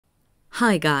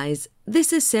Hi guys,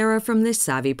 this is Sarah from The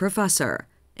Savvy Professor,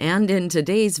 and in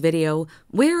today's video,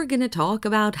 we're going to talk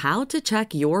about how to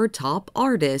check your top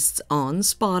artists on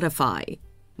Spotify.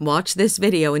 Watch this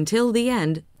video until the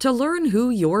end to learn who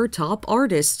your top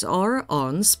artists are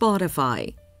on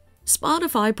Spotify.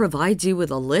 Spotify provides you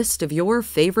with a list of your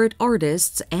favorite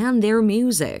artists and their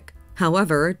music.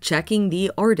 However, checking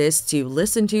the artists you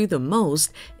listen to the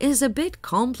most is a bit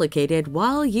complicated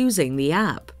while using the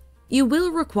app. You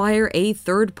will require a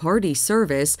third-party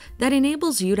service that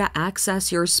enables you to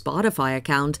access your Spotify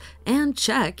account and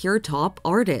check your top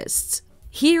artists.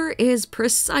 Here is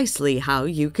precisely how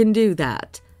you can do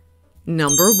that.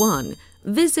 Number 1.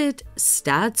 Visit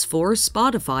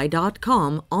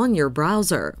statsforspotify.com on your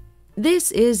browser.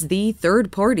 This is the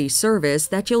third-party service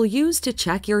that you'll use to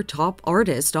check your top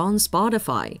artist on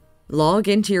Spotify. Log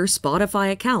into your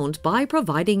Spotify account by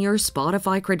providing your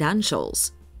Spotify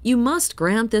credentials. You must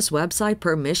grant this website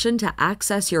permission to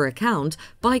access your account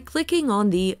by clicking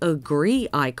on the Agree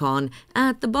icon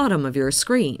at the bottom of your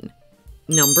screen.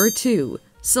 Number 2.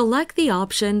 Select the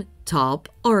option Top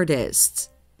Artists.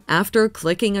 After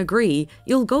clicking Agree,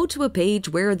 you'll go to a page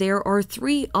where there are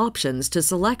 3 options to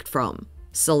select from.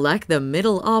 Select the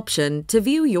middle option to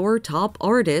view your top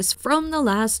artists from the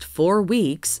last 4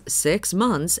 weeks, 6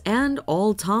 months, and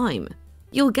all time.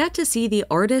 You'll get to see the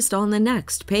artist on the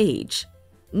next page.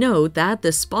 Note that the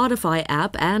Spotify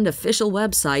app and official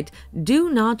website do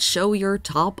not show your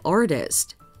top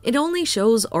artist. It only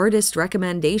shows artist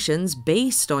recommendations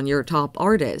based on your top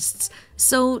artists,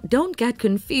 so don't get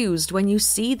confused when you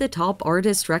see the top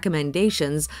artist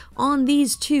recommendations on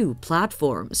these 2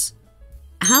 platforms.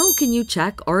 How can you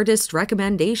check artist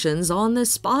recommendations on the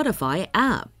Spotify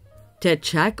app? To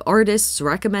check artists'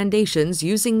 recommendations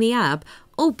using the app,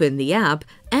 open the app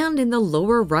and in the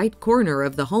lower right corner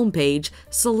of the homepage,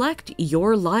 select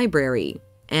Your Library.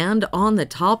 And on the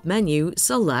top menu,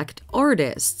 select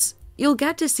Artists. You'll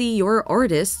get to see your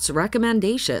artists'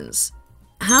 recommendations.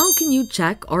 How can you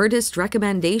check artist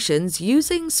recommendations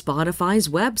using Spotify's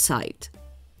website?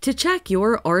 To check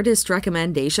your artist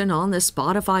recommendation on the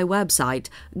Spotify website,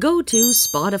 go to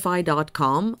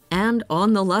spotify.com and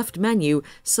on the left menu,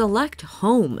 select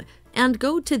Home and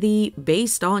go to the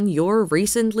Based on Your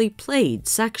Recently Played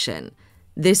section.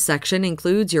 This section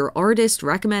includes your artist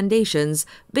recommendations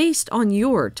based on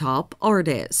your top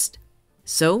artist.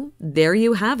 So, there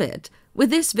you have it. With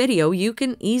this video, you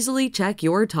can easily check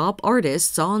your top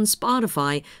artists on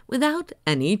Spotify without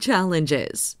any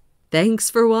challenges.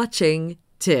 Thanks for watching.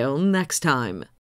 Till next time.